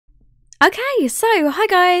Okay, so hi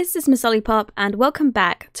guys, this is Miss Lollipop and welcome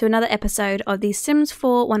back to another episode of the Sims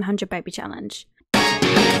 4 100 Baby Challenge.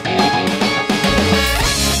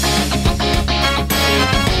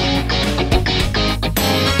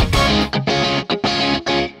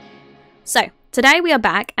 So, today we are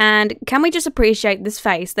back and can we just appreciate this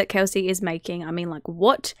face that Kelsey is making? I mean, like,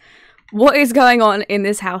 what is going on in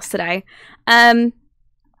this house today?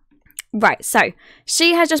 Right, so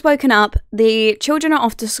she has just woken up, the children are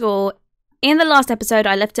off to school. In the last episode,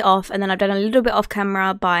 I left it off and then I've done a little bit off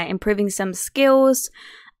camera by improving some skills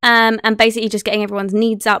and basically just getting everyone's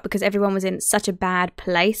needs up because everyone was in such a bad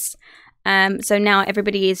place. So now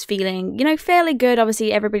everybody is feeling, you know, fairly good.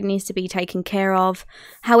 Obviously, everybody needs to be taken care of.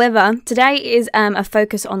 However, today is a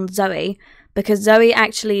focus on Zoe because Zoe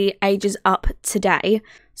actually ages up today.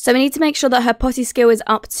 So we need to make sure that her potty skill is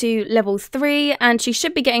up to level 3 and she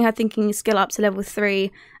should be getting her thinking skill up to level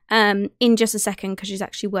 3 in just a second because she's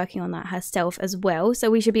actually working on that herself as well.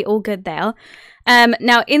 So we should be all good there.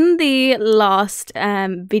 Now, in the last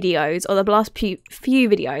videos, or the last few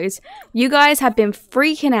videos, you guys have been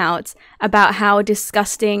freaking out about how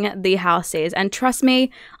disgusting the house is. And trust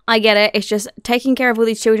me, I get it. It's just taking care of all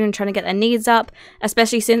these children, trying to get their needs up,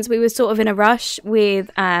 especially since we were sort of in a rush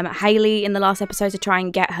with Hayley in the last episode to try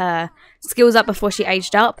and get her skills up before she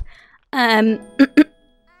aged up.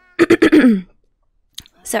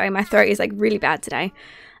 Sorry, my throat is like really bad today.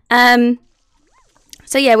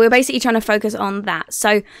 So yeah, we're basically trying to focus on that.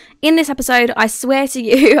 So in this episode, I swear to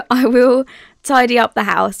you, I will tidy up the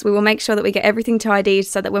house. We will make sure that we get everything tidied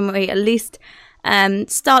so that when we at least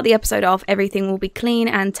start the episode off, everything will be clean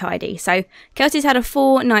and tidy. So Kelsey's had a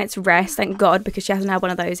full night's rest, thank God, because she hasn't had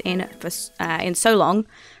one of those in so long.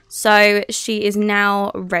 So she is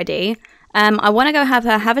now ready. I want to go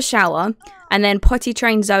have a shower and then potty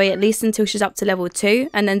train Zoe at least until she's up to level 2,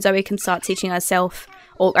 and then Zoe can start teaching herself,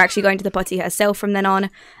 or actually going to the potty herself from then on,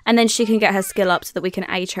 and then she can get her skill up so that we can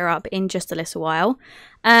age her up in just a little while.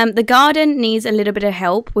 The garden needs a little bit of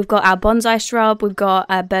help. We've got our bonsai shrub, we've got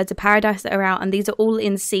birds of paradise that are out, and these are all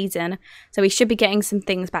in season, so we should be getting some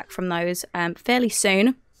things back from those fairly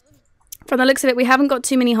soon. From the looks of it, we haven't got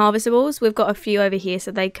too many harvestables. We've got a few over here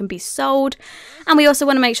so they can be sold. And we also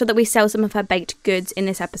want to make sure that we sell some of her baked goods in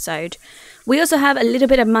this episode. We also have a little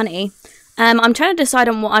bit of money. I'm trying to decide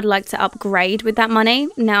on what I'd like to upgrade with that money.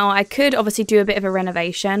 Now, I could obviously do a bit of a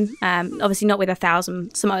renovation. Obviously not with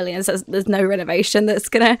 1,000 simoleons. There's no renovation that's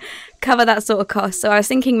going to cover that sort of cost. So I was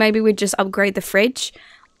thinking maybe we'd just upgrade the fridge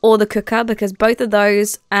or the cooker because both of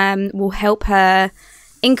those will help her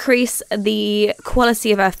increase the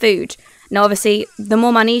quality of her food. Now, obviously, the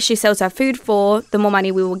more money she sells her food for, the more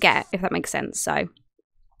money we will get, if that makes sense. So,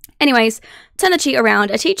 anyways, turn the cheat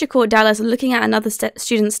around. A teacher caught Dallas looking at another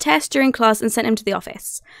student's test during class and sent him to the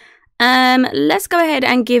office. Let's go ahead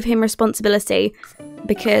and give him responsibility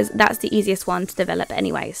because that's the easiest one to develop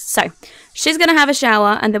anyways. So, she's going to have a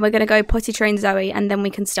shower and then we're going to go potty train Zoe and then we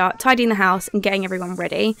can start tidying the house and getting everyone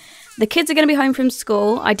ready. The kids are going to be home from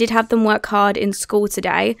school. I did have them work hard in school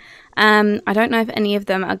today. I don't know if any of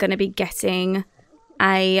them are going to be getting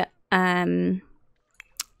a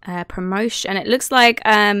promotion. It looks like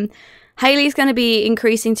Hayley's going to be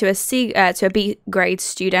increasing to a B grade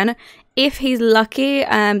student. If he's lucky,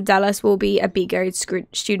 Dallas will be a B grade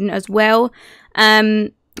student as well.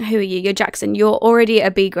 Who are you? You're Jackson. You're already a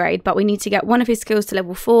B grade, but we need to get one of his skills to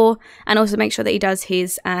level 4 and also make sure that he does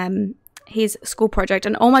his school project.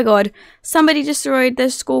 And oh my God, somebody destroyed their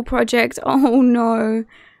school project. Oh no.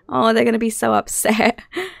 Oh, they're going to be so upset.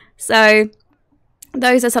 So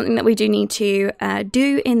those are something that we do need to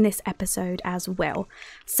do in this episode as well.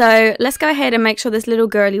 So let's go ahead and make sure this little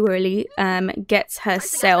girly whirly gets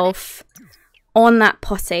herself on that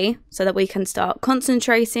potty so that we can start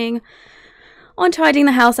concentrating on tidying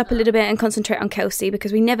the house up a little bit and concentrate on Kelsey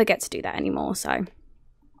because we never get to do that anymore. So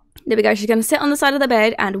there we go. She's going to sit on the side of the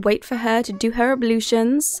bed and wait for her to do her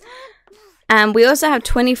ablutions. We also have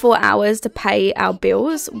 24 hours to pay our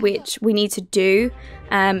bills, which we need to do.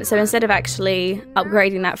 So instead of actually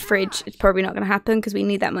upgrading that fridge, it's probably not going to happen because we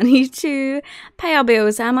need that money to pay our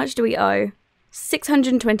bills. How much do we owe?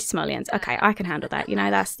 620 simoleons. Okay, I can handle that. You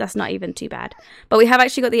know, that's not even too bad. But we have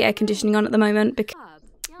actually got the air conditioning on at the moment. Because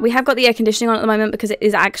it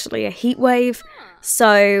is actually a heat wave.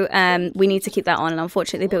 So we need to keep that on. And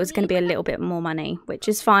unfortunately, the bill is going to be a little bit more money, which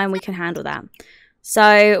is fine. We can handle that.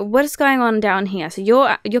 So what is going on down here? So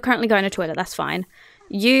you're currently going to the toilet. That's fine.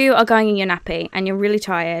 You are going in your nappy and you're really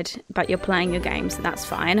tired, but you're playing your game. So that's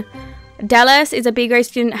fine. Dallas is a B grade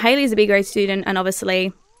student. Hayley is a B grade student. And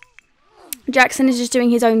obviously Jackson is just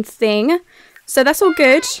doing his own thing. So that's all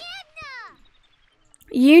good.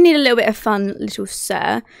 You need a little bit of fun, little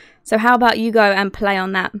sir. So how about you go and play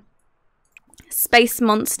on that space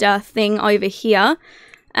monster thing over here.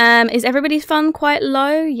 Is everybody's fun quite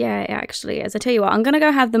low? Yeah, it actually is. I tell you what, I'm going to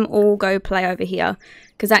go have them all go play over here,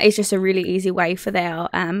 because that is just a really easy way for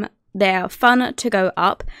their fun to go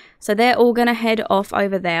up. So they're all going to head off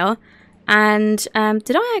over there. And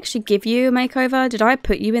did I actually give you a makeover? Did I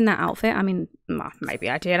put you in that outfit? I mean, maybe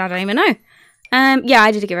I did. I don't even know. Yeah,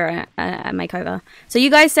 I did give her a makeover. So you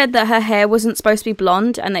guys said that her hair wasn't supposed to be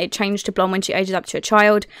blonde, and that it changed to blonde when she ages up to a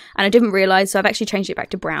child. And I didn't realise, so I've actually changed it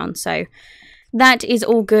back to brown. So that is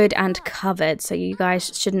all good and covered. So you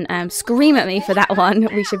guys shouldn't scream at me for that one.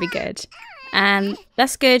 We should be good.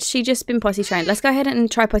 That's good. She's just been potty trained. Let's go ahead and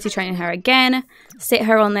try potty training her again. Sit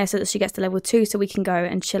her on there so that she gets to level 2, so we can go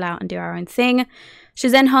and chill out and do our own thing.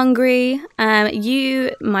 She's then hungry.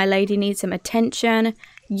 You, my lady, need some attention.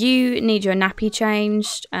 You need your nappy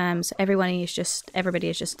changed. So everybody is just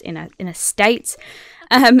in a state.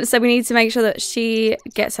 So we need to make sure that she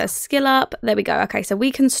gets her skill up. There we go. Okay, so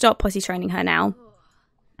we can stop potty training her now.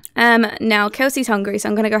 Now Kelsey's hungry, so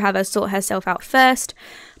I'm going to go have her sort herself out first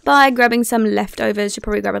by grabbing some leftovers. She'll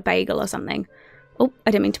probably grab a bagel or something. Oh,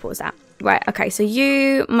 I didn't mean to pause that. Right, okay, so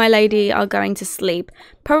you, my lady, are going to sleep.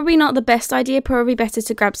 Probably not the best idea. Probably better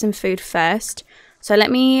to grab some food first. So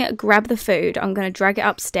let me grab the food. I'm going to drag it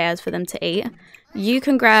upstairs for them to eat. You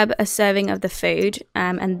can grab a serving of the food,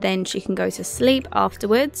 and then she can go to sleep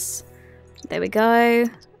afterwards. There we go.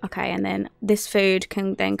 Okay, and then this food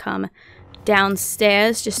can then come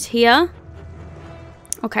downstairs, just here.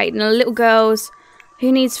 Okay, now little girls,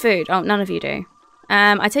 who needs food? Oh, none of you do.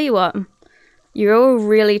 I tell you what, you're all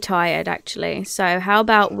really tired, actually. So how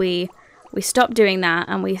about we stop doing that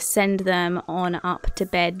and we send them on up to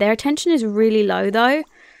bed. Their attention is really low, though.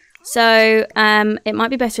 So it might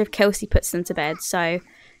be better if Kelsey puts them to bed. So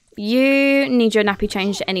you need your nappy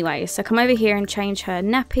changed anyway. So come over here and change her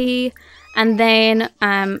nappy, and then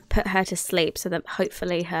put her to sleep so that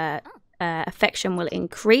hopefully her affection will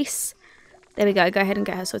increase. There we go. Go ahead and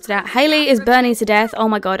get her sorted out. Haley is burning to death. Oh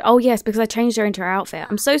my god. Oh yes, because I changed her into her outfit.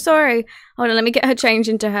 I'm so sorry. Hold on, let me get her changed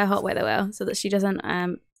into her hot weather wear so that she doesn't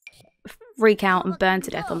freak out and burn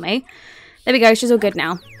to death on me. There we go. She's all good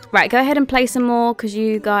now. Right, go ahead and play some more because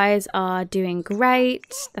you guys are doing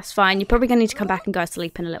great. That's fine. You're probably going to need to come back and go to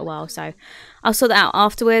sleep in a little while, so I'll sort that out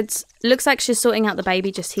afterwards. It looks like she's sorting out the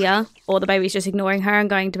baby just here, or the baby's just ignoring her and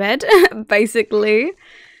going to bed, basically.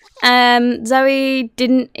 Zoe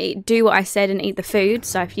didn't do what I said and eat the food,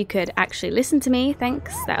 so if you could actually listen to me,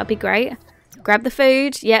 thanks. That would be great. Grab the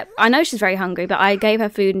food. Yep, I know she's very hungry, but I gave her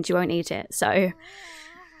food and she won't eat it, so...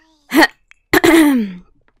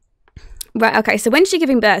 Right, okay, so when's she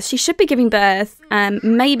giving birth? She should be giving birth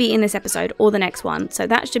maybe in this episode or the next one, so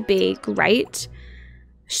that should be great.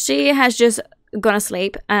 She has just gone to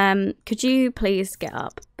sleep. Could you please get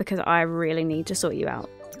up? Because I really need to sort you out.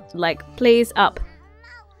 Like, please, up.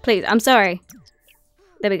 Please, I'm sorry.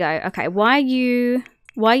 There we go. Okay, why are you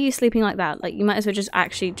sleeping like that? Like, you might as well just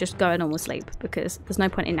actually just go a normal sleep, because there's no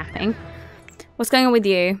point in napping. What's going on with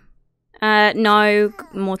you? No,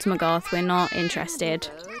 Mortimer Garth, we're not interested.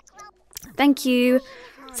 Thank you.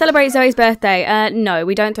 Celebrate Zoe's birthday. No,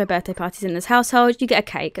 we don't throw birthday parties in this household. You get a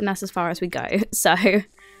cake, and that's as far as we go. So, there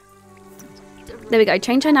we go.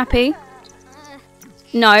 Change her nappy.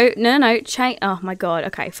 No. Change. Oh my god.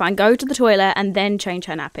 Okay, fine. Go to the toilet and then change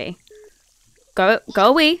her nappy. Go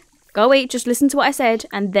away. Go away. Just listen to what I said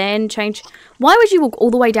and then change. Why would you walk all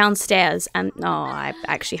the way downstairs? And oh, I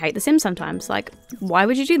actually hate The Sims sometimes. Like, why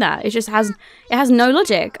would you do that? It has no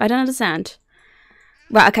logic. I don't understand.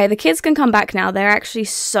 Right, okay, the kids can come back now. They're actually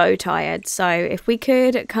so tired. So if we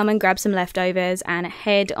could come and grab some leftovers and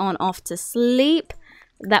head on off to sleep,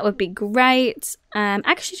 that would be great.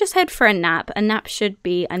 Actually, just head for a nap. A nap should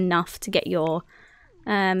be enough to get your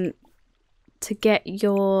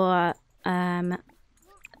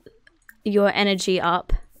energy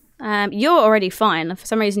up. You're already fine. For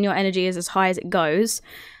some reason, your energy is as high as it goes.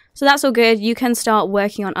 So that's all good. You can start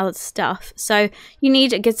working on other stuff. So you need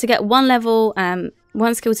to get one level,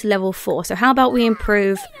 one skill to level 4. So how about we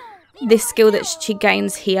improve this skill that she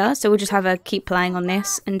gains here? So we'll just have her keep playing on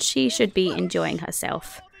this, and she should be enjoying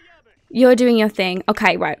herself. You're doing your thing.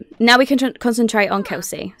 Okay, right. Now we can concentrate on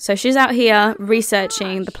Kelsey. So she's out here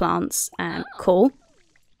researching the plants. Cool.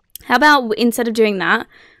 How about instead of doing that,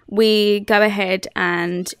 we go ahead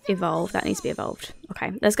and evolve. That needs to be evolved.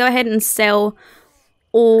 Okay, let's go ahead and sell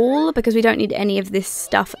all, because we don't need any of this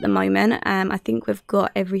stuff at the moment. I think we've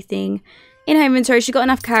got everything in her inventory. She's got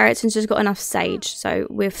enough carrots and she's got enough sage, so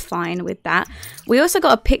we're fine with that. We also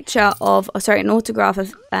got a picture of, an autograph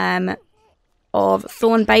of of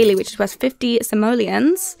Thorn Bailey, which is worth 50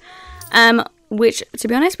 simoleons. Which, to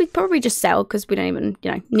be honest, we'd probably just sell because we don't even,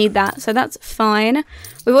 you know, need that. So that's fine.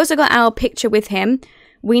 We've also got our picture with him.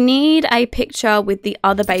 We need a picture with the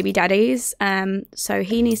other baby daddies. So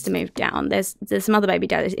he needs to move down. There's some other baby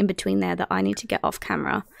daddies in between there that I need to get off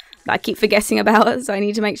camera that I keep forgetting about. So I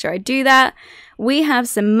need to make sure I do that. We have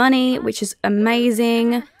some money, which is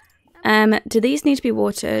amazing. Do these need to be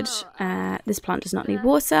watered? This plant does not need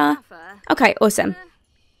water. Okay, awesome.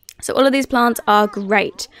 So all of these plants are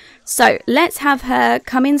great. So let's have her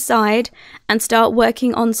come inside and start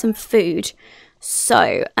working on some food.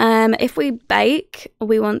 So if we bake,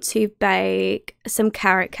 we want to bake some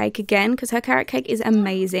carrot cake again because her carrot cake is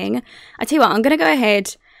amazing. I tell you what, I'm going to go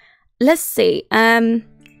ahead. Let's see.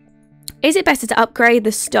 Is it better to upgrade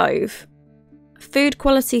the stove? Food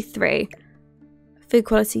quality 3. Food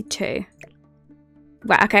quality 2.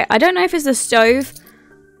 Right, okay. I don't know if it's the stove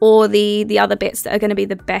or the other bits that are going to be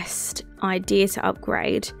the best idea to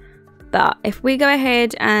upgrade. But if we go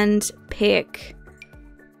ahead and pick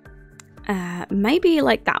maybe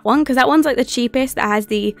like that one, because that one's like the cheapest, that has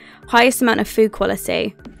the highest amount of food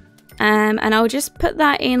quality. And I'll just put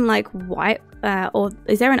that in like white, or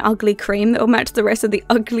is there an ugly cream that will match the rest of the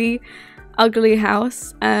ugly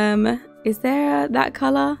house? Is there that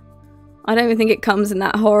color? I don't even think it comes in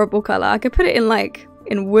that horrible color. I could put it in like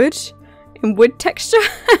in wood texture.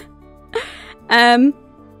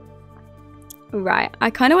 Right, I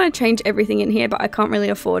kind of want to change everything in here, but I can't really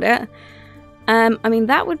afford it. I mean,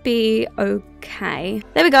 that would be okay.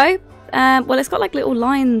 There we go. Well, it's got like little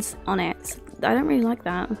lines on it. So I don't really like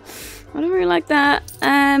that. I don't really like that.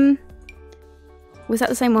 Was that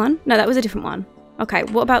the same one? No, that was a different one. Okay,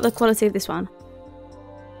 what about the quality of this one?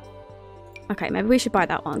 Okay, maybe we should buy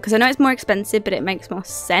that one because I know it's more expensive, but it makes more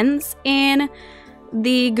sense in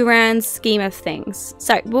the grand scheme of things.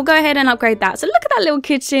 So we'll go ahead and upgrade that. So look at that little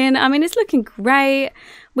kitchen. I mean, it's looking great.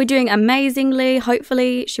 We're doing amazingly.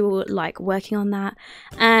 Hopefully she will like working on that,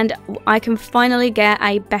 and I can finally get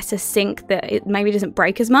a better sink that it maybe doesn't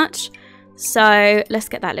break as much. So let's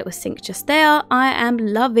get that little sink just there. I am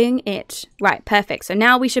loving it. Right, perfect. So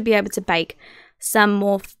now we should be able to bake some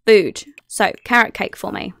more food. So carrot cake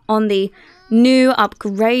for me on the new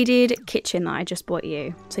upgraded kitchen that I just bought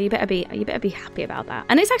you. So you better be happy about that.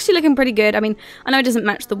 And it's actually looking pretty good. I mean, I know it doesn't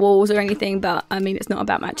match the walls or anything, but I mean, it's not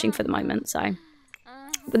about matching for the moment. So,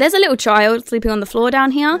 but there's a little child sleeping on the floor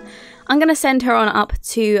down here. I'm gonna send her on up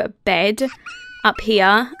to bed up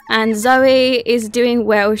here, and Zoe is doing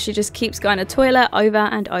well. She just keeps going to toilet over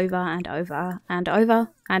and over and over and over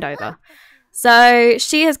and over. So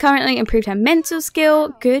she has currently improved her mental skill.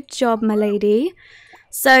 Good job, my lady.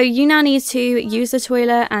 So you now need to use the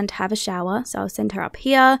toilet and have a shower. So I'll send her up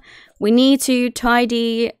here. We need to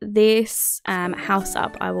tidy this house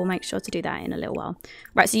up. I will make sure to do that in a little while.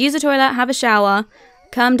 Right, so use the toilet, have a shower,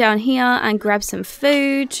 come down here and grab some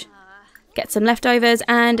food, get some leftovers,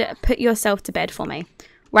 and put yourself to bed for me.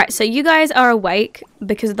 Right, so you guys are awake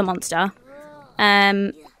because of the monster.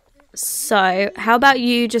 So how about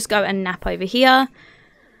you just go and nap over here?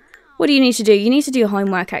 What do you need to do? You need to do your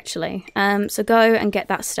homework, actually. So go and get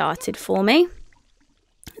that started for me.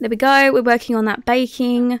 There we go. We're working on that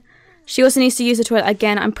baking. She also needs to use the toilet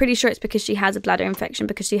again. I'm pretty sure it's because she has a bladder infection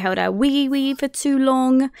because she held her wee for too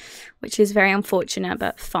long, which is very unfortunate,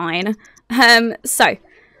 but fine. So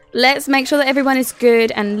let's make sure that everyone is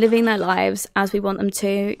good and living their lives as we want them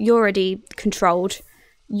to. You're already controlled.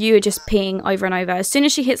 You are just peeing over and over. As soon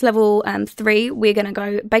as she hits level 3, we're going to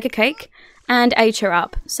go bake a cake and age her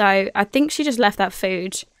up. So I think she just left that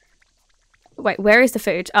food. Wait, where is the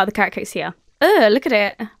food? Oh, the carrot cake's here. Ugh, look at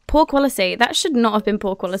it. Poor quality. That should not have been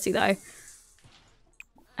poor quality, though.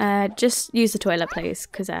 Just use the toilet, please,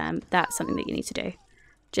 because that's something that you need to do.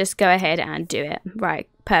 Just go ahead and do it. Right,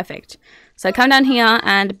 perfect. So come down here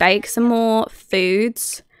and bake some more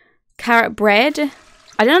foods. Carrot bread.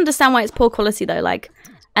 I don't understand why it's poor quality, though. Like,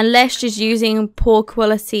 unless she's using poor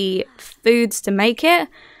quality foods to make it.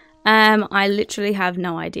 I literally have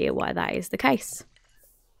no idea why that is the case.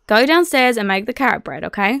 Go downstairs and make the carrot bread,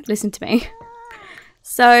 okay? Listen to me.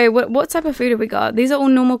 So, what type of food have we got? These are all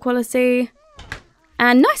normal quality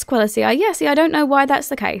and nice quality. Yeah, see, I don't know why that's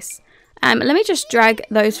the case. Let me just drag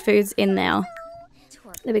those foods in now.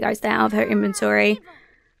 There we go, it's out of her inventory.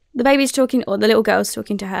 The baby's talking, or the little girl's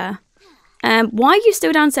talking to her. Why are you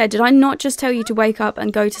still downstairs? Did I not just tell you to wake up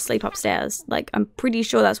and go to sleep upstairs? Like, I'm pretty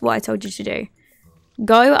sure that's what I told you to do.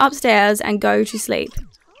 Go upstairs and go to sleep.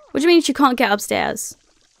 What do you mean you can't get upstairs?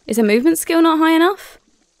 Is her movement skill not high enough?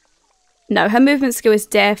 No, her movement skill is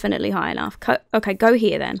definitely high enough. Okay, go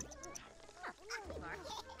here then.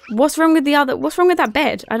 What's wrong with that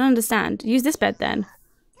bed? I don't understand. Use this bed then.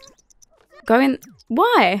 Go in.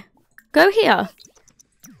 Why? Go here.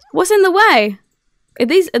 What's in the way? Are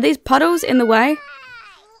these puddles in the way?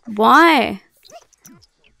 Why?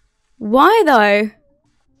 Why though?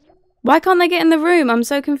 Why can't they get in the room? I'm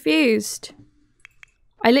so confused.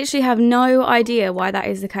 I literally have no idea why that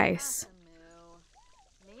is the case.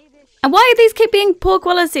 And why do these keep being poor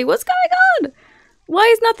quality? What's going on? Why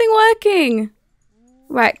is nothing working?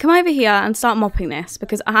 Right, come over here and start mopping this,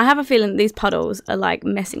 because I have a feeling these puddles are like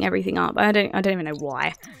messing everything up. I don't even know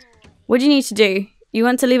why. What do you need to do? You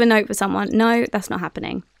want to leave a note for someone? No, that's not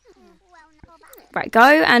happening. Right, go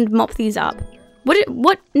and mop these up.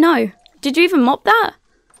 What? No. Did you even mop that?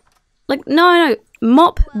 Like, no.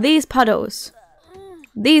 Mop these puddles.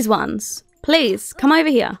 These ones. Please, come over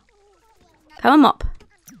here. Come and mop.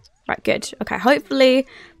 Right, good. Okay, hopefully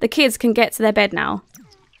the kids can get to their bed now.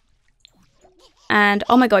 And,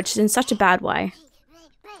 oh my god, she's in such a bad way.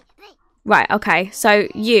 Right, okay, so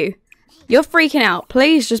you're freaking out.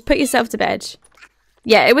 Please just put yourself to bed.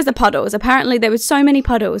 Yeah, it was the puddles. Apparently there were so many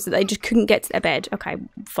puddles that they just couldn't get to their bed. Okay,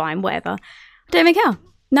 fine, whatever. I don't even care.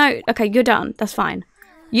 No, okay, you're done. That's fine.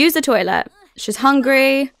 Use the toilet. She's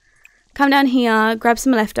hungry. Come down here, grab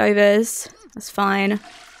some leftovers. That's fine.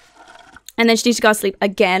 And then she needs to go to sleep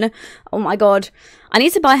again. Oh my god. I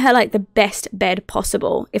need to buy her like the best bed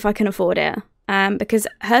possible if I can afford it. Because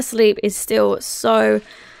her sleep is still so...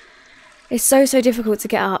 It's so difficult to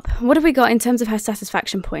get up. What have we got in terms of her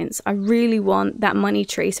satisfaction points? I really want that money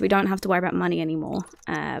tree so we don't have to worry about money anymore.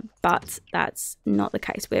 But that's not the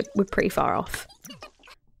case. We're pretty far off.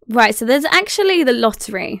 Right, so there's actually the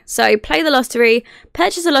lottery. So play the lottery,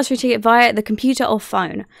 purchase a lottery ticket via the computer or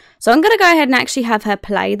phone. So I'm going to go ahead and actually have her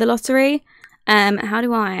play the lottery. How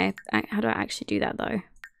do I actually do that though?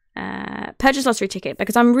 Purchase lottery ticket,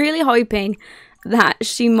 because I'm really hoping that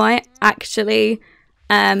she might actually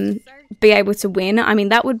be able to win. I mean,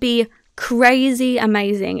 that would be crazy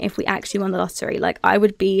amazing if we actually won the lottery. Like, I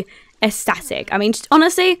would be ecstatic. I mean,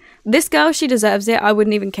 honestly, this girl, she deserves it. I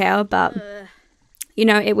wouldn't even care, but you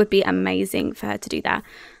know, it would be amazing for her to do that.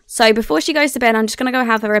 So before she goes to bed, I'm just going to go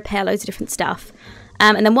have her repair loads of different stuff.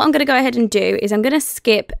 And then what I'm going to go ahead and do is I'm going to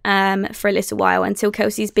skip for a little while until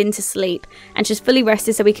Kelsey's been to sleep and she's fully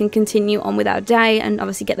rested so we can continue on with our day and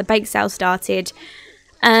obviously get the bake sale started.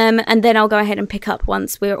 And then I'll go ahead and pick up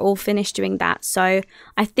once we're all finished doing that. So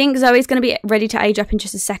I think Zoe's going to be ready to age up in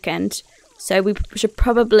just a second. So we should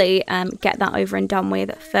probably get that over and done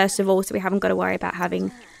with first of all, so we haven't got to worry about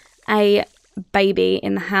having a baby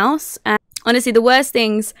in the house. Honestly, the worst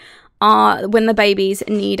things are when the babies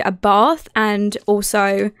need a bath and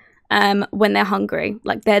also when they're hungry.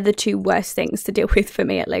 Like, they're the two worst things to deal with for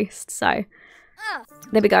me, at least. So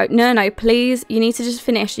there we go. No, please, you need to just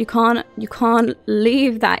finish. You can't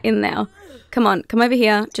leave that in there. Come on, come over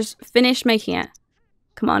here. Just finish making it.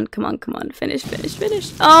 Come on. Finish.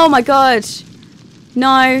 Oh my god. No,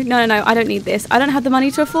 I don't need this. I don't have the money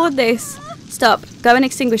to afford this. Stop. Go and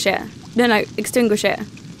extinguish it. No, extinguish it.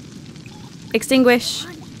 Extinguish.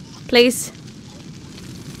 Please.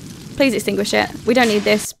 Please extinguish it. We don't need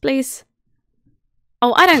this. Please.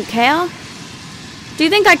 Oh, I don't care. Do you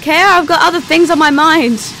think I care? I've got other things on my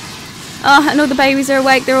mind. Oh, and all the babies are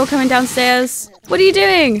awake. They're all coming downstairs. What are you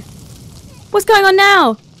doing? What's going on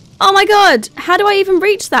now? Oh my god. How do I even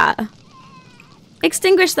reach that?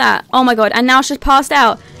 Extinguish that. Oh my god. And now she's passed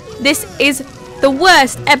out. This is the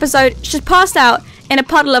worst episode. She's passed out in a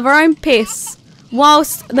puddle of her own piss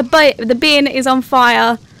whilst the bin is on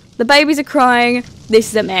fire. The babies are crying. This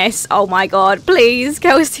is a mess. Oh my god. Please,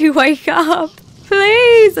 Kelsey, wake up.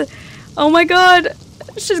 Please. Oh my god.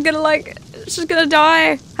 She's gonna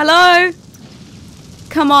die. Hello?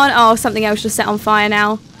 Come on. Oh, something else just set on fire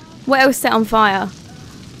now. What else set on fire?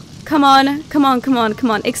 Come on.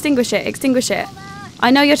 Extinguish it.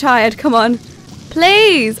 I know you're tired. Come on.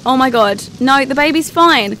 Please. Oh my god. No, the baby's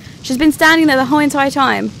fine. She's been standing there the whole entire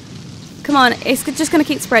time. Come on. It's just gonna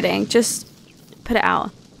keep spreading. Just put it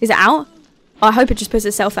out. Is it out? Oh, I hope it just puts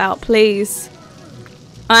itself out. Please.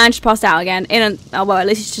 And she passed out again. Oh, well, at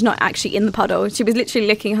least she's not actually in the puddle. She was literally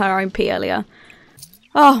licking her own pee earlier.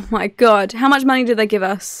 Oh my god. How much money did they give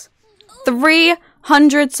us?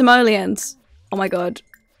 300 simoleons. Oh my god.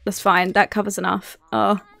 That's fine. That covers enough.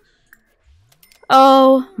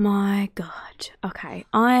 Oh my god. Okay.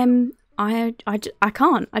 I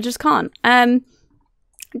can't. I just can't.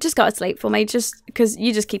 Just go to sleep for me. Just because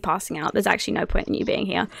you just keep passing out. There's actually no point in you being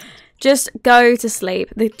here. Just go to sleep.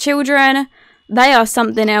 The children, They are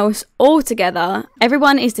something else altogether.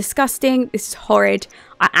 Everyone is disgusting. This is horrid.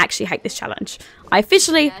 I actually hate this challenge. I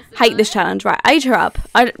officially hate this challenge. Right, age her up.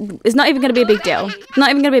 It's not even going to be a big deal. It's not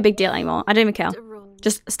even going to be a big deal anymore. I don't even care.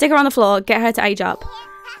 Just stick her on the floor. Get her to age up.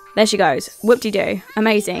 There she goes. Whoop-de-doo.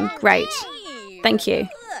 Amazing. Great. Thank you.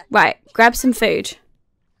 Right, grab some food.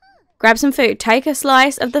 Grab some food. Take a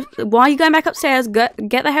slice of the... Why are you going back upstairs? Get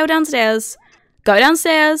the hell downstairs. Go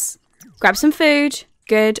downstairs. Grab some food.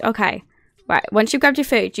 Good. Okay. Right, once you've grabbed your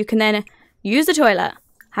food, you can then use the toilet,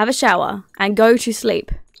 have a shower, and go to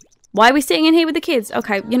sleep. Why are we sitting in here with the kids?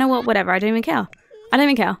 Okay, you know what? Whatever. I don't even care. I don't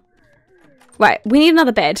even care. Right, we need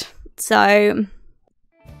another bed. So,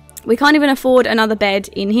 we can't even afford another bed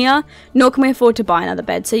in here, nor can we afford to buy another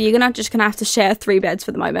bed. So, you're just going to have to share 3 beds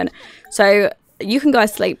for the moment. So, you can go to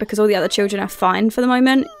sleep because all the other children are fine for the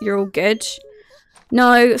moment. You're all good.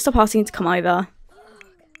 No, stop asking to come over.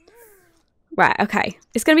 Right, okay.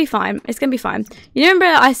 It's gonna be fine. It's gonna be fine. You remember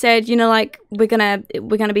I said, you know, like, we're gonna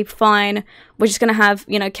be fine. We're just gonna have,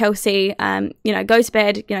 you know, Kelsey, you know, go to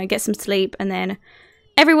bed, you know, get some sleep, and then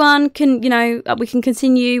everyone can, you know, we can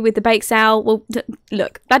continue with the bake sale. Well,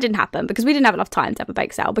 look, that didn't happen because we didn't have enough time to have a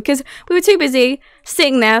bake sale because we were too busy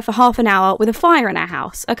sitting there for half an hour with a fire in our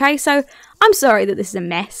house, okay? So, I'm sorry that this is a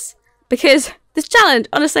mess because this challenge,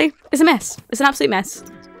 honestly, is a mess. It's an absolute mess.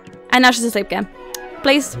 And now she's asleep again.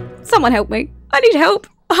 Please, someone help me. I need help.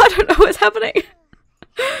 I don't know what's happening.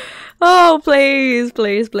 Oh, please,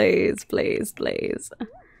 please, please, please, please.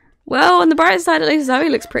 Well, on the bright side, at least Zoe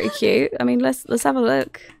looks pretty cute. I mean, let's have a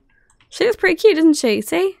look. She looks pretty cute, doesn't she?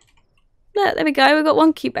 See? Look, there we go. We've got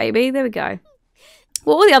one cute baby. There we go.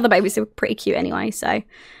 Well, all the other babies are pretty cute anyway, so.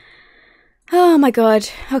 Oh, my God.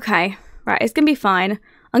 Okay. Right, it's going to be fine.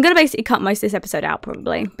 I'm going to basically cut most of this episode out,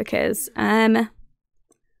 probably, because,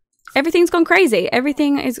 everything's gone crazy.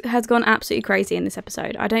 Everything has gone absolutely crazy in this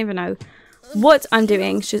episode. I don't even know what I'm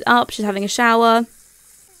doing. She's up. She's having a shower.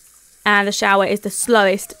 And the shower is the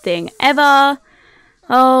slowest thing ever.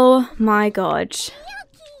 Oh my God.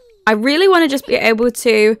 I really want to just be able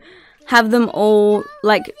to have them all,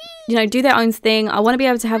 like, you know, do their own thing. I want to be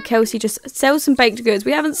able to have Kelsey just sell some baked goods.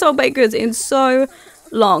 We haven't sold baked goods in so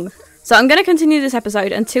long. So I'm going to continue this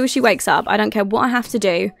episode until she wakes up. I don't care what I have to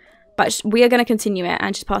do. But we are going to continue it,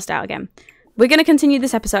 and she's passed out again. We're going to continue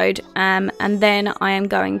this episode, and then I am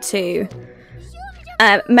going to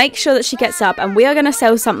make sure that she gets up, and we are going to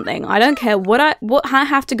sell something. I don't care what I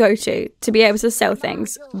have to go to be able to sell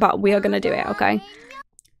things, but we are going to do it, okay?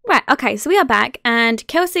 Right, okay, so we are back, and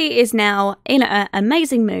Kelsey is now in an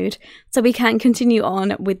amazing mood, so we can continue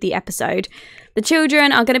on with the episode. The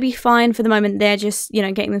children are going to be fine for the moment. They're just, you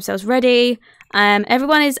know, getting themselves ready.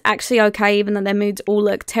 Everyone is actually okay, even though their moods all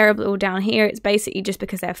look terrible down here. It's basically just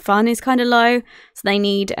because their fun is kind of low, so they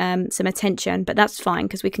need some attention, but that's fine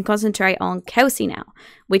because we can concentrate on Kelsey now,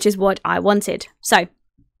 which is what I wanted. So,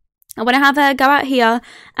 I want to have her go out here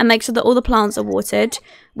and make sure that all the plants are watered.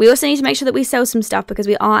 We also need to make sure that we sell some stuff because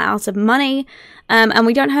we are out of money, and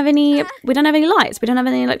we don't have any lights. We don't have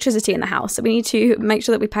any electricity in the house, so we need to make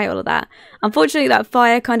sure that we pay all of that. Unfortunately, that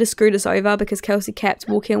fire kind of screwed us over because Kelsey kept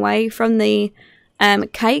walking away from the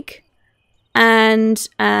cake, and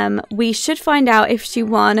we should find out if she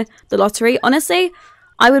won the lottery. Honestly,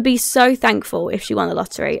 I would be so thankful if she won the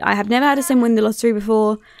lottery. I have never had a sim win the lottery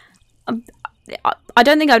before. I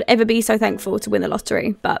don't think I'd ever be so thankful to win the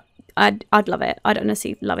lottery, but I'd love it. I'd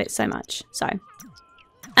honestly love it so much. So,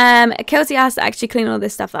 Kelsey has to actually clean all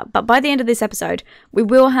this stuff up, but by the end of this episode, we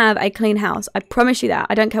will have a clean house. I promise you that.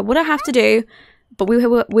 I don't care what I have to do, but we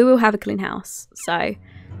will have a clean house. So,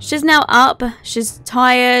 she's now up. She's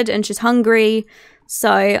tired and she's hungry.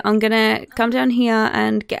 So, I'm gonna come down here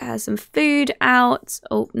and get her some food out.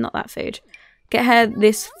 Oh, not that food. Get her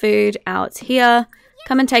this food out here.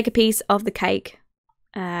 Come and take a piece of the cake.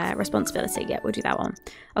 Responsibility. Yeah, we'll do that one.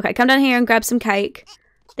 Okay, come down here and grab some cake.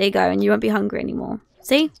 There you go, and you won't be hungry anymore.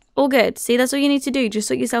 See? All good. See, that's all you need to do. Just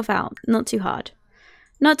sort yourself out. Not too hard.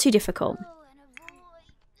 Not too difficult.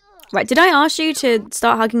 Right, did I ask you to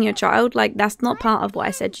start hugging your child? Like, that's not part of what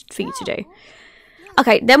I said for you to do.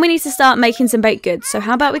 Okay, then we need to start making some baked goods. So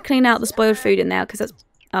how about we clean out the spoiled food in there? Because that's...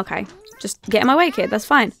 Okay, just get in my way, kid. That's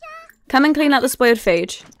fine. Come and clean out the spoiled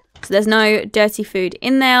food. So there's no dirty food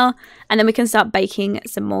in there. And then we can start baking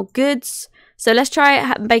some more goods. So let's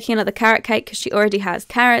try baking another carrot cake because she already has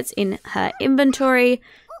carrots in her inventory.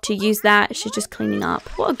 To use that, she's just cleaning up.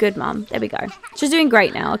 What a good mum. There we go. She's doing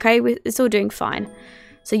great now, okay? It's all doing fine.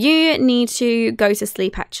 So you need to go to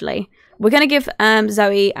sleep, actually. We're going to give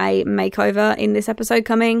Zoe a makeover in this episode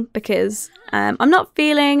coming because I'm not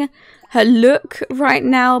feeling her look right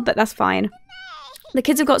now, but that's fine. The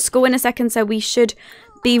kids have got school in a second, so we should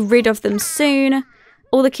be rid of them soon.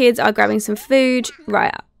 All the kids are grabbing some food.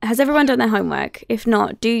 Right, has everyone done their homework? If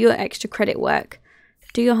not, do your extra credit work.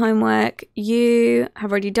 Do your homework. You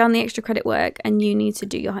have already done the extra credit work, and you need to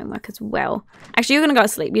do your homework as well. Actually, you're going to go to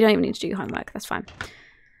sleep. You don't even need to do your homework. That's fine.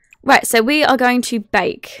 Right, so we are going to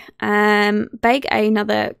bake. Bake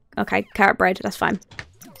another... Okay, carrot bread. That's fine.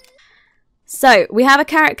 So, we have a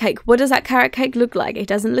carrot cake. What does that carrot cake look like? It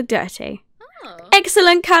doesn't look dirty. Oh.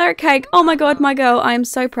 Excellent carrot cake. Oh my god, my girl. I am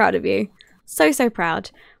so proud of you. So, so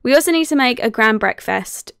proud. We also need to make a grand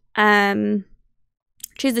breakfast. Choose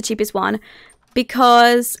the cheapest one.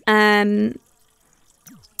 Because we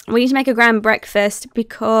need to make a grand breakfast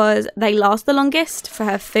because they last the longest for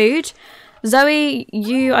her food. Zoe,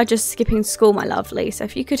 you are just skipping school, my lovely. So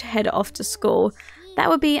if you could head off to school, that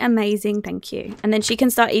would be amazing. Thank you. And then she can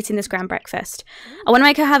start eating this grand breakfast. I want to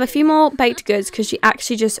make her have a few more baked goods because she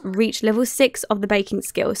actually just reached level 6 of the baking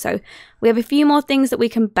skill. So we have a few more things that we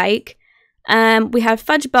can bake. We have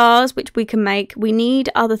fudge bars, which we can make. We need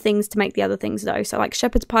other things to make the other things though. So like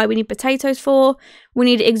shepherd's pie, we need potatoes for. We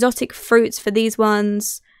need exotic fruits for these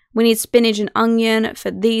ones. We need spinach and onion for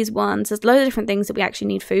these ones. There's loads of different things that we actually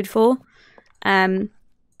need food for.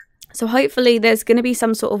 So hopefully there's going to be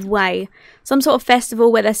some sort of way, some sort of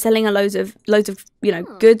festival where they're selling loads of you know,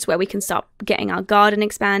 goods where we can start getting our garden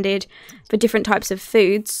expanded for different types of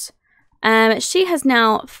foods. She has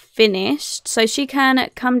now finished, so she can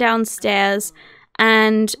come downstairs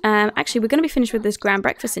and actually we're going to be finished with this grand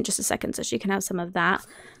breakfast in just a second, so she can have some of that.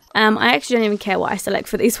 I actually don't even care what I select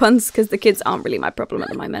for these ones because the kids aren't really my problem at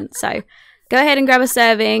the moment. So go ahead and grab a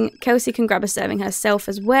serving. Kelsey can grab a serving herself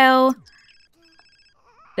as well.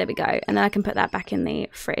 There we go. And then I can put that back in the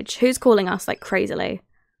fridge. Who's calling us like crazily?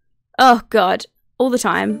 Oh god, all the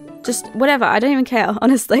time. Just whatever, I don't even care,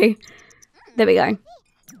 honestly. There we go.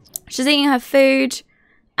 She's eating her food.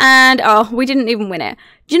 And, oh, we didn't even win it.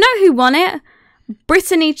 Do you know who won it?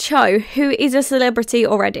 Brittany Cho, who is a celebrity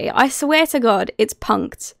already. I swear to God, it's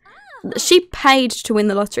punked. She paid to win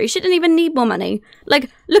the lottery. She didn't even need more money. Like,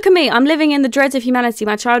 look at me. I'm living in the dregs of humanity.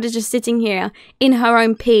 My child is just sitting here in her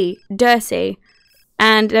own pee. Dirty.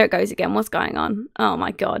 And there it goes again. What's going on? Oh, my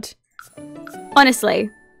God. Honestly.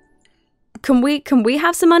 Can we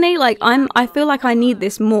have some money? Like, I feel like I need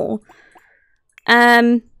this more.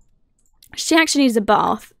 She actually needs a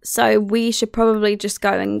bath, so we should probably just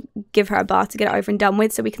go and give her a bath to get it over and done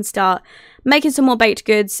with so we can start making some more baked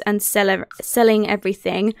goods and selling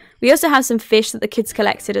everything. We also have some fish that the kids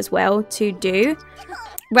collected as well to do.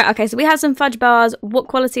 Right, okay, so we have some fudge bars. What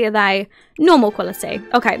quality are they? Normal quality.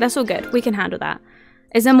 Okay, that's all good. We can handle that.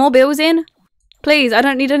 Is there more bills in? Please, I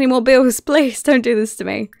don't need any more bills. Please, don't do this to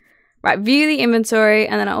me. Right, view the inventory,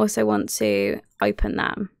 and then I also want to open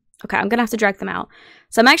that. Okay, I'm going to have to drag them out.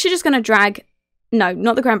 So I'm actually just going to drag... No,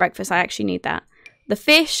 not the grand breakfast. I actually need that. The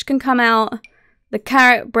fish can come out. The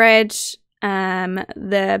carrot bread.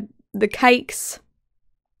 The cakes.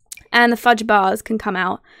 And the fudge bars can come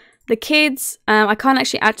out. The kids, I can't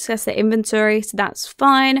actually access their inventory, so that's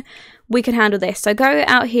fine. We can handle this. So go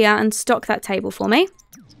out here and stock that table for me.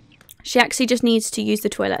 She actually just needs to use the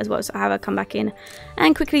toilet as well. So I have her come back in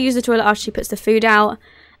and quickly use the toilet after she puts the food out.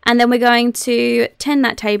 And then we're going to tend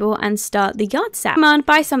that table and start the yard sale. Come on,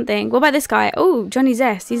 buy something. What about this guy? Oh, Johnny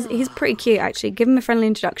Zest. He's pretty cute, actually. Give him a friendly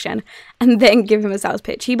introduction and then give him a sales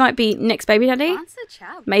pitch. He might be next baby daddy.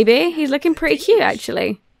 Maybe. He's looking pretty cute,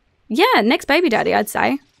 actually. Yeah, next baby daddy, I'd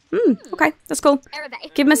say. Okay, that's cool.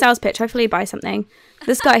 Give him a sales pitch. Hopefully he buys something.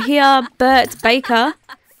 This guy here, Bert Baker.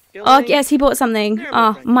 Oh, yes, he bought something.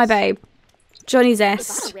 Oh, my babe. Johnny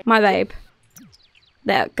Zest. My babe.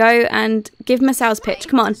 There, go and give him a sales pitch.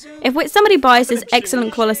 Come on. If somebody buys this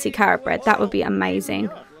excellent quality carrot bread, that would be amazing.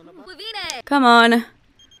 Come on.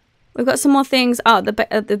 We've got some more things. Oh,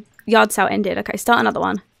 the yard sale ended. Okay, start another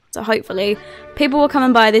one. So hopefully people will come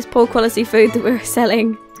and buy this poor quality food that we're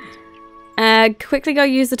selling. Quickly go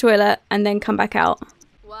use the toilet and then come back out.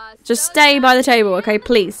 Just stay by the table, okay?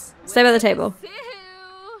 Please. Stay by the table.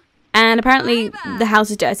 And apparently the house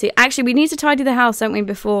is dirty. Actually, we need to tidy the house, don't we,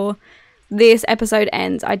 before this episode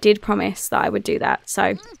ends. I did promise that I would do that,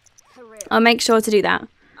 so I'll make sure to do that.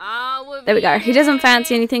 There we go. He doesn't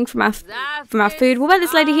fancy anything from our food. What about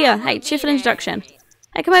this lady here? Hey, cheerful introduction.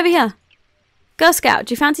 Hey, come over here. Girl Scout,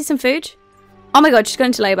 do you fancy some food? Oh my god, she's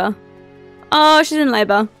going to labour. Oh, she's in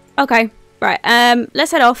labour. Okay, right.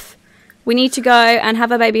 Let's head off. We need to go and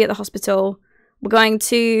have a baby at the hospital. We're going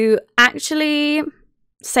to actually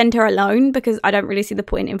send her alone because I don't really see the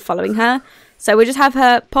point in following her. So we'll just have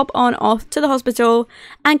her pop on off to the hospital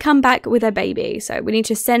and come back with her baby. So we need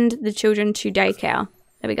to send the children to daycare.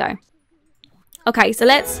 There we go. Okay, so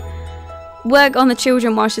let's work on the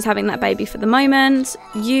children while she's having that baby for the moment.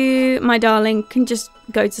 You, my darling, can just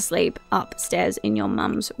go to sleep upstairs in your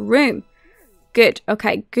mum's room. Good.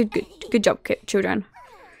 Okay. Good job, children.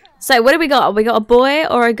 So what do we got? We got a boy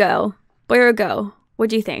or a girl? Boy or a girl? What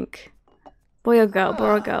do you think? Boy or girl? Boy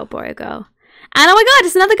or girl? Boy or girl? And oh my god,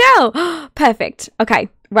 it's another girl. Perfect. Okay.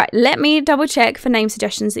 Right. Let me double check for name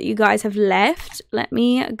suggestions that you guys have left. Let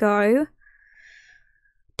me go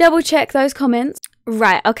double check those comments.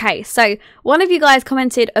 Right, okay, so one of you guys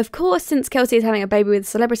commented, of course, since Kelsey is having a baby with a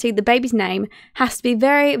celebrity, the baby's name has to be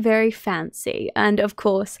very, very fancy. And of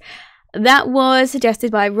course, that was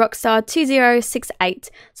suggested by Rockstar2068.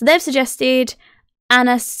 So they've suggested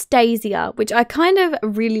Anastasia, which I kind of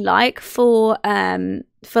really like for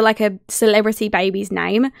like a celebrity baby's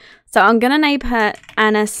name. So I'm gonna name her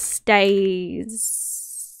Anastasia.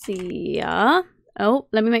 Oh,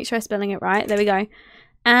 let me make sure I'm spelling it right. There we go.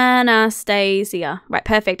 Anastasia. Right,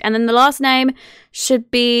 perfect. And then the last name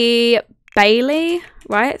should be Bailey,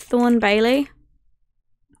 right? Thorn Bailey.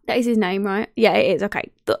 That is his name, right? Yeah, it is.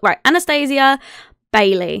 Okay. Right, Anastasia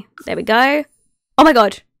Bailey. There we go. Oh my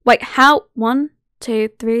god. Wait, how? 1, 2,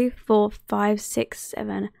 3, 4, 5, 6,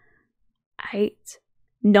 7, 8,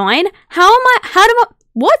 9? How am I,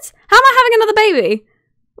 what? How am I having another baby?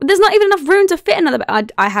 There's not even enough room to fit another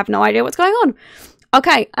I have no idea what's going on.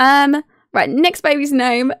 Okay, right, next baby's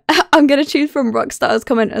name, I'm going to choose from Rockstar's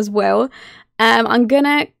comment as well. I'm going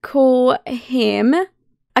to call him,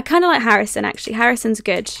 I kind of like Harrison, actually. Harrison's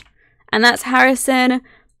good. And that's Harrison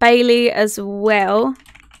Bailey as well.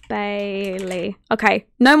 Bailey. Okay,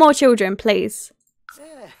 no more children, please.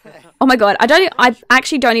 Oh my god, I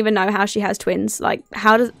actually don't even know how she has twins. Like,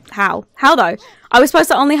 how though? I was supposed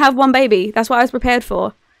to only have one baby. That's what I was prepared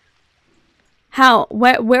for. How?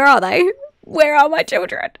 Where are they? Where are my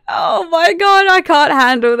children? Oh my god, I can't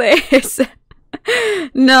handle this.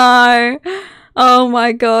 No. Oh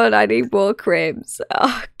my god, I need more cribs.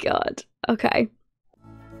 Oh god. Okay.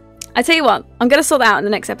 I tell you what, I'm going to sort that out in the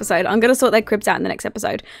next episode. I'm going to sort their cribs out in the next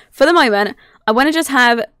episode. For the moment, I want to just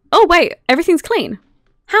have... Oh wait, everything's clean.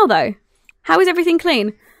 How though? How is everything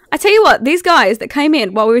clean? I tell you what, these guys that came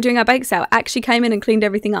in while we were doing our bake sale actually came in and cleaned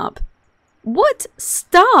everything up. What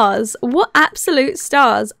stars? What absolute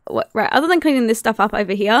stars? Right, other than cleaning this stuff up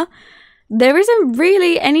over here, there isn't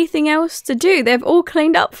really anything else to do. They've all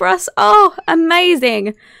cleaned up for us. Oh,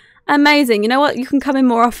 amazing. Amazing. You know what? You can come in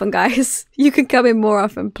more often, guys. You can come in more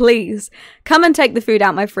often, please. Come and take the food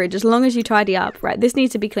out my fridge as long as you tidy up. Right, this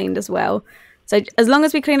needs to be cleaned as well. So as long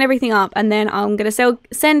as we clean everything up, and then I'm going to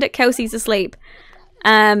send Kelsey to sleep.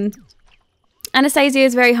 Anastasia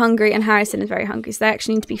is very hungry and Harrison is very hungry, so they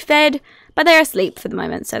actually need to be fed, but they're asleep for the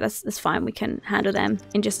moment, so that's fine. We can handle them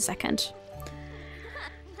in just a second.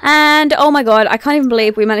 And oh my god, I can't even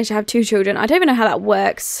believe we managed to have 2 children. I don't even know how that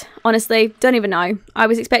works. Honestly, don't even know. I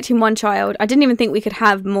was expecting 1 child. I didn't even think we could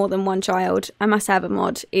have more than 1 child. I must have a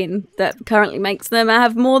mod in that currently makes them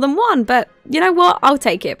have more than 1, but you know what? I'll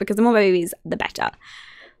take it because the more babies, the better.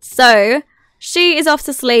 So she is off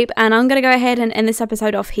to sleep and I'm going to go ahead and end this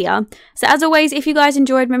episode off here. So as always, if you guys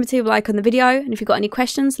enjoyed, remember to leave a like on the video. And if you've got any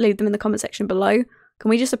questions, leave them in the comment section below. Can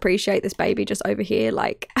we just appreciate this baby just over here?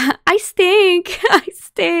 Like, I stink. I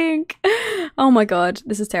stink. Oh my god,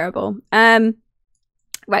 this is terrible. Right,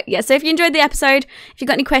 yeah, so if you enjoyed the episode, if you've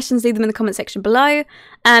got any questions, leave them in the comment section below.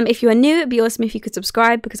 If you are new, it'd be awesome if you could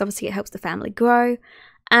subscribe because obviously it helps the family grow.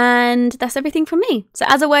 And that's everything from me. So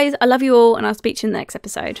as always, I love you all and I'll speak to you in the next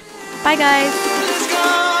episode. Bye,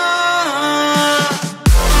 guys.